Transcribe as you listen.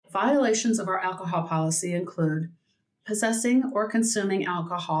Violations of our alcohol policy include possessing or consuming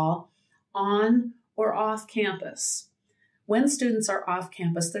alcohol on or off campus. When students are off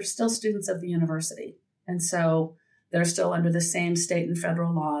campus, they're still students of the university. And so they're still under the same state and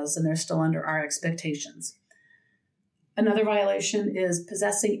federal laws, and they're still under our expectations. Another violation is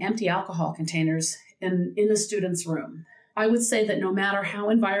possessing empty alcohol containers in the student's room. I would say that no matter how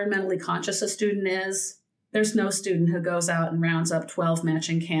environmentally conscious a student is, there's no student who goes out and rounds up 12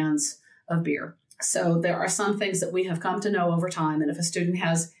 matching cans of beer. So there are some things that we have come to know over time. And if a student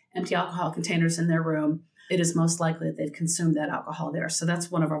has empty alcohol containers in their room, it is most likely that they've consumed that alcohol there. So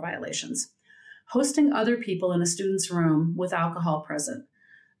that's one of our violations. Hosting other people in a student's room with alcohol present,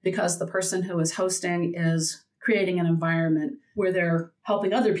 because the person who is hosting is creating an environment where they're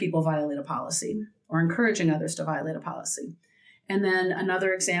helping other people violate a policy or encouraging others to violate a policy. And then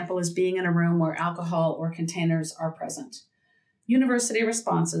another example is being in a room where alcohol or containers are present. University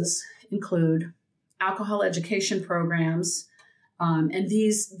responses include alcohol education programs, and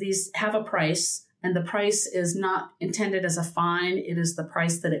these have a price, and the price is not intended as a fine. It is the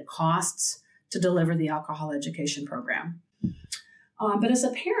price that it costs to deliver the alcohol education program. But as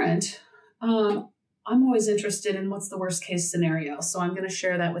a parent, I'm always interested in what's the worst case scenario. So I'm going to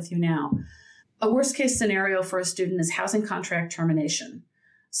share that with you now. A worst case scenario for a student is housing contract termination.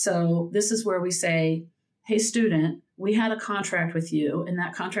 So this is where we say, hey, student, we had a contract with you, and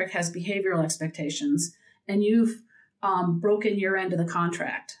that contract has behavioral expectations, and you've broken your end of the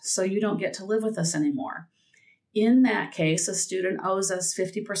contract, so you don't get to live with us anymore. In that case, a student owes us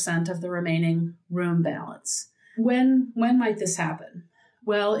 50% of the remaining room balance. When might this happen?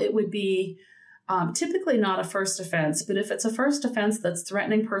 Well, it would be typically not a first offense, but if it's a first offense that's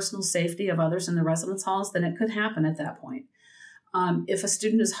threatening personal safety of others in the residence halls, then it could happen at that point. If a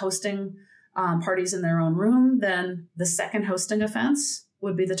student is hosting parties in their own room, then the second hosting offense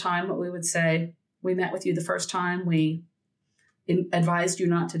would be the time that we would say, we met with you the first time, we advised you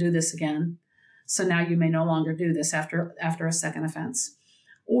not to do this again, so now you may no longer do this after a second offense,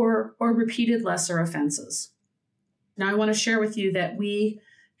 or repeated lesser offenses. Now I want to share with you that we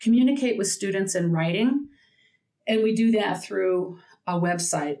communicate with students in writing, and we do that through a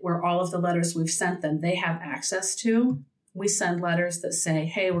website where all of the letters we've sent them, they have access to. We send letters that say,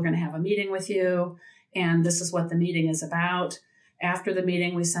 hey, we're going to have a meeting with you, and this is what the meeting is about. After the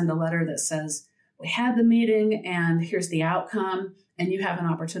meeting, we send a letter that says, we had the meeting, and here's the outcome, and you have an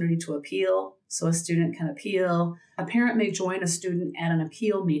opportunity to appeal, so a student can appeal. A parent may join a student at an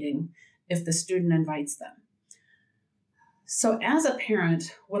appeal meeting if the student invites them. So as a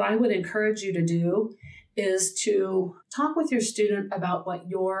parent, what I would encourage you to do is to talk with your student about what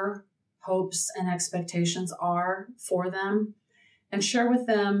your hopes and expectations are for them, and share with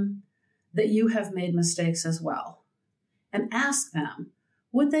them that you have made mistakes as well. And ask them,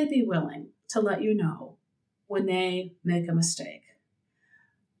 would they be willing to let you know when they make a mistake?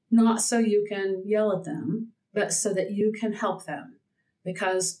 Not so you can yell at them, but so that you can help them.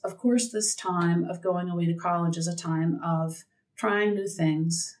 Because, of course, this time of going away to college is a time of trying new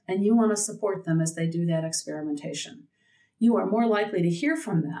things, and you want to support them as they do that experimentation. You are more likely to hear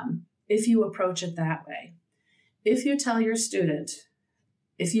from them if you approach it that way. If you tell your student,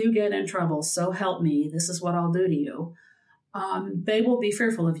 if you get in trouble, so help me, this is what I'll do to you, they will be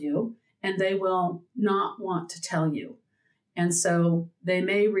fearful of you, and they will not want to tell you. And so they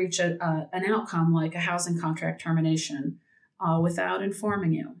may reach an outcome like a housing contract termination without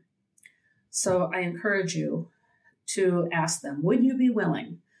informing you. So I encourage you to ask them, would you be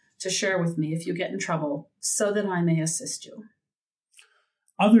willing to share with me if you get in trouble so that I may assist you?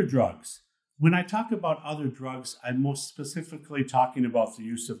 Other drugs. When I talk about other drugs, I'm most specifically talking about the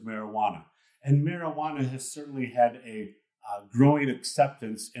use of marijuana. And marijuana has certainly had a growing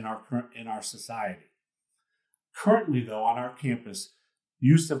acceptance in our society. Currently, though, on our campus,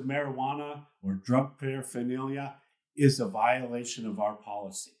 use of marijuana or drug paraphernalia is a violation of our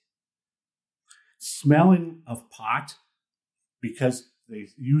policy. Smelling of pot because they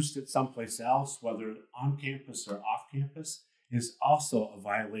used it someplace else, whether on campus or off campus, is also a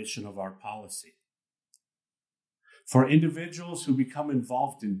violation of our policy. For individuals who become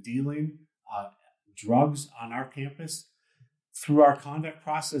involved in dealing drugs on our campus, through our conduct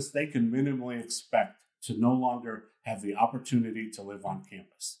process, they can minimally expect to no longer have the opportunity to live on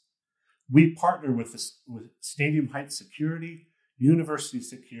campus. We partner with Stadium Heights Security, University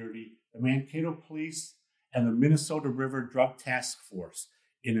Security, the Mankato Police, and the Minnesota River Drug Task Force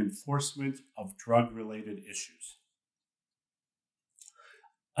in enforcement of drug-related issues.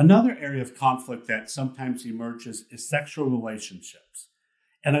 Another area of conflict that sometimes emerges is sexual relationships.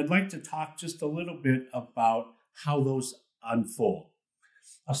 And I'd like to talk just a little bit about how those unfold.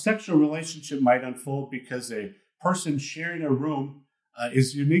 A sexual relationship might unfold because a person sharing a room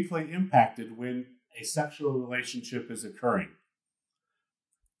is uniquely impacted when a sexual relationship is occurring.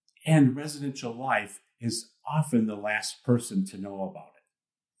 And residential life is often the last person to know about it.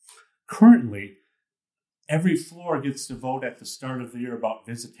 Currently, every floor gets to vote at the start of the year about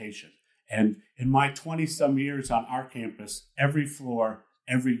visitation. And in my 20-some years on our campus, every floor,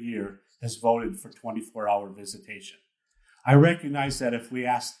 every year, has voted for 24-hour visitation. I recognize that if we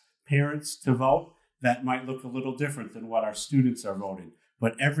ask parents to vote, that might look a little different than what our students are voting.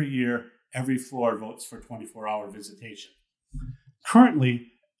 But every year, every floor votes for 24-hour visitation. Currently,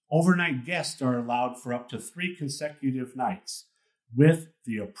 overnight guests are allowed for up to 3 consecutive nights with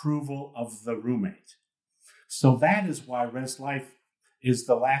the approval of the roommate. So that is why Res Life is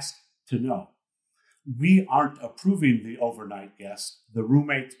the last to know. We aren't approving the overnight guest, the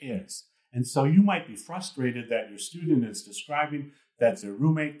roommate is. And so you might be frustrated that your student is describing that their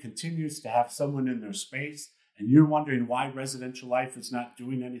roommate continues to have someone in their space, and you're wondering why Residential Life is not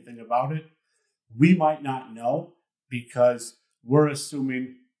doing anything about it. We might not know because we're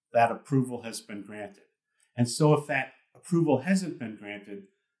assuming that approval has been granted. And so if that approval hasn't been granted,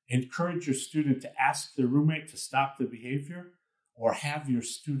 encourage your student to ask their roommate to stop the behavior, or have your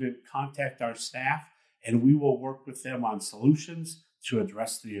student contact our staff, and we will work with them on solutions to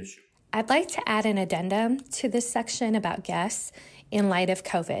address the issue. I'd like to add an addendum to this section about guests in light of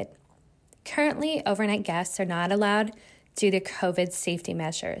COVID. Currently, overnight guests are not allowed due to COVID safety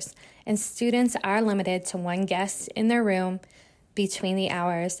measures, and students are limited to 1 guest in their room between the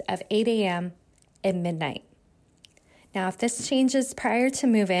hours of 8 a.m. and midnight. Now, if this changes prior to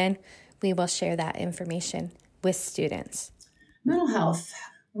move-in, we will share that information with students. Mental health.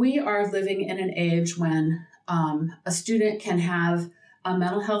 We are living in an age when a student can have a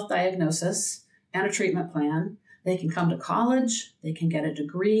mental health diagnosis and a treatment plan. They can come to college, they can get a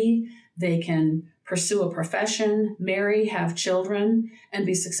degree, they can pursue a profession, marry, have children, and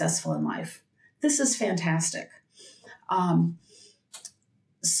be successful in life. This is fantastic.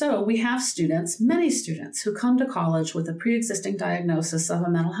 So we have students, many students, who come to college with a pre-existing diagnosis of a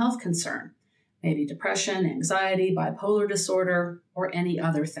mental health concern, maybe depression, anxiety, bipolar disorder, or any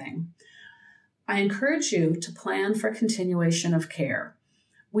other thing. I encourage you to plan for continuation of care.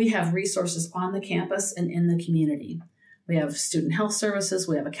 We have resources on the campus and in the community. We have student health services,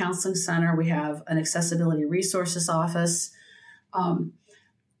 we have a counseling center, we have an accessibility resources office.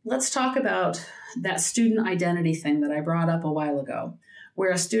 Let's talk about that student identity thing that I brought up a while ago,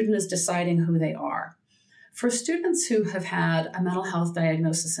 where a student is deciding who they are. For students who have had a mental health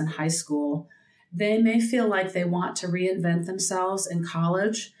diagnosis in high school, they may feel like they want to reinvent themselves in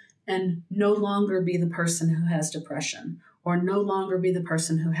college and no longer be the person who has depression or no longer be the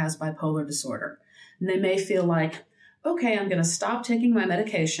person who has bipolar disorder. And they may feel like, okay, I'm going to stop taking my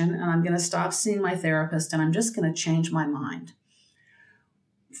medication and I'm going to stop seeing my therapist and I'm just going to change my mind.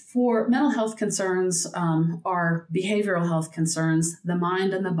 For mental health concerns or behavioral health concerns, the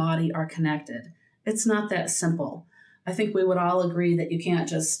mind and the body are connected. It's not that simple. I think we would all agree that you can't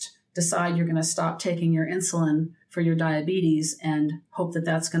just decide you're going to stop taking your insulin for your diabetes and hope that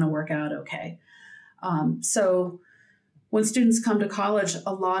that's going to work out okay. So when students come to college,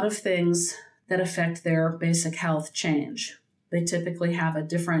 a lot of things that affect their basic health change. They typically have a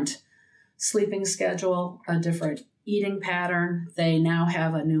different sleeping schedule, a different eating pattern. They now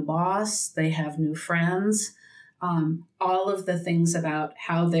have a new boss. They have new friends. All of the things about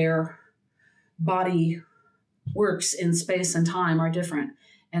how their body works in space and time are different.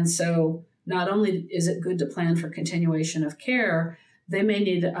 And so not only is it good to plan for continuation of care, they may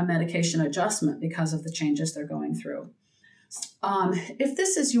need a medication adjustment because of the changes they're going through. If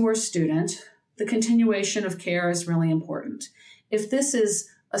this is your student, the continuation of care is really important. If this is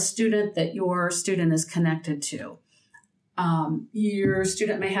a student that your student is connected to, your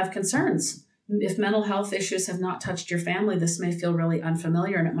student may have concerns. If mental health issues have not touched your family, this may feel really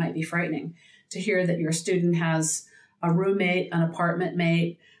unfamiliar and it might be frightening to hear that your student has a roommate, an apartment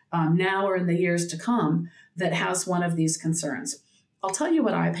mate, now or in the years to come, that has one of these concerns. I'll tell you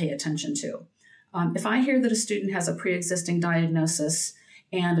what I pay attention to. If I hear that a student has a pre-existing diagnosis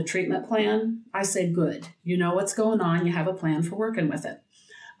and a treatment plan, I say, good. You know what's going on. You have a plan for working with it.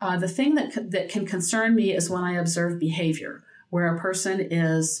 The thing that can concern me is when I observe behavior, where a person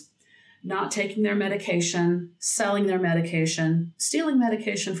is not taking their medication, selling their medication, stealing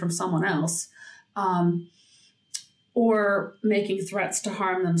medication from someone else, or making threats to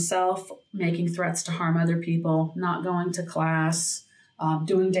harm themselves, making threats to harm other people, not going to class,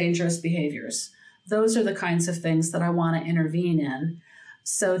 doing dangerous behaviors. Those are the kinds of things that I want to intervene in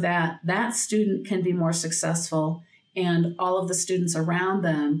so that that student can be more successful and all of the students around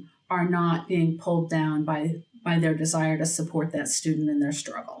them are not being pulled down by their desire to support that student in their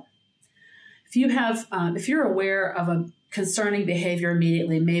struggle. If you're aware of a concerning behavior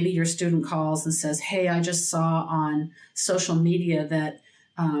immediately, maybe your student calls and says, hey, I just saw on social media that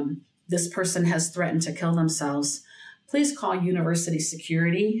this person has threatened to kill themselves, please call University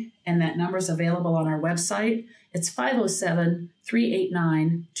Security, and that number is available on our website. It's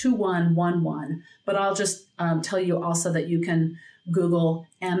 507-389-2111. But I'll just tell you also that you can Google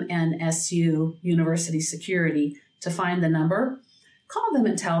MNSU University Security to find the number. Call them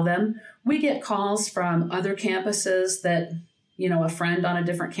and tell them. We get calls from other campuses that, a friend on a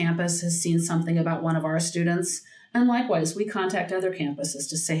different campus has seen something about one of our students. And likewise, we contact other campuses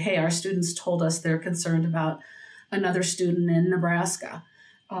to say, hey, our students told us they're concerned about another student in Nebraska.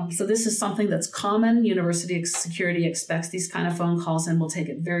 So this is something that's common. University Security expects these kind of phone calls and will take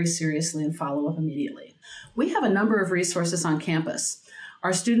it very seriously and follow up immediately. We have a number of resources on campus.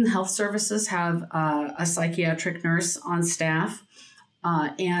 Our student health services have a psychiatric nurse on staff,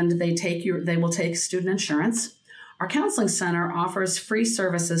 and they will take student insurance. Our counseling center offers free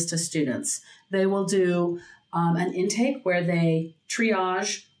services to students. They will do an intake where they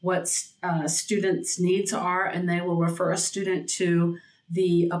triage what students' needs are, and they will refer a student to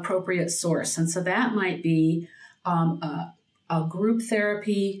the appropriate source. And so that might be a group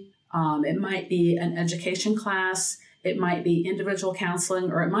therapy, it might be an education class, it might be individual counseling,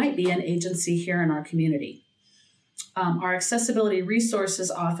 or it might be an agency here in our community. Our Accessibility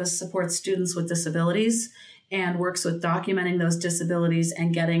Resources Office supports students with disabilities and works with documenting those disabilities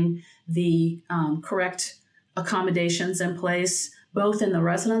and getting the correct accommodations in place, both in the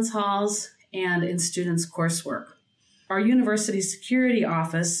residence halls and in students' coursework. Our University Security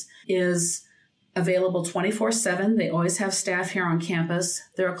Office is available 24/7. They always have staff here on campus.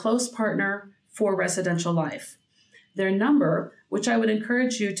 They're a close partner for residential life. Their number, which I would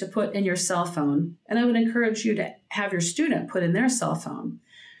encourage you to put in your cell phone, and I would encourage you to have your student put in their cell phone.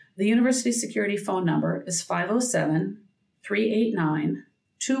 The University Security phone number is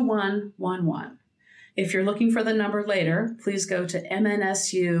 507-389-2111. If you're looking for the number later, please go to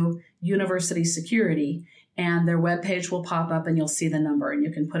MNSU University Security, and their webpage will pop up and you'll see the number, and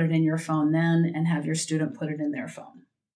you can put it in your phone then and have your student put it in their phone.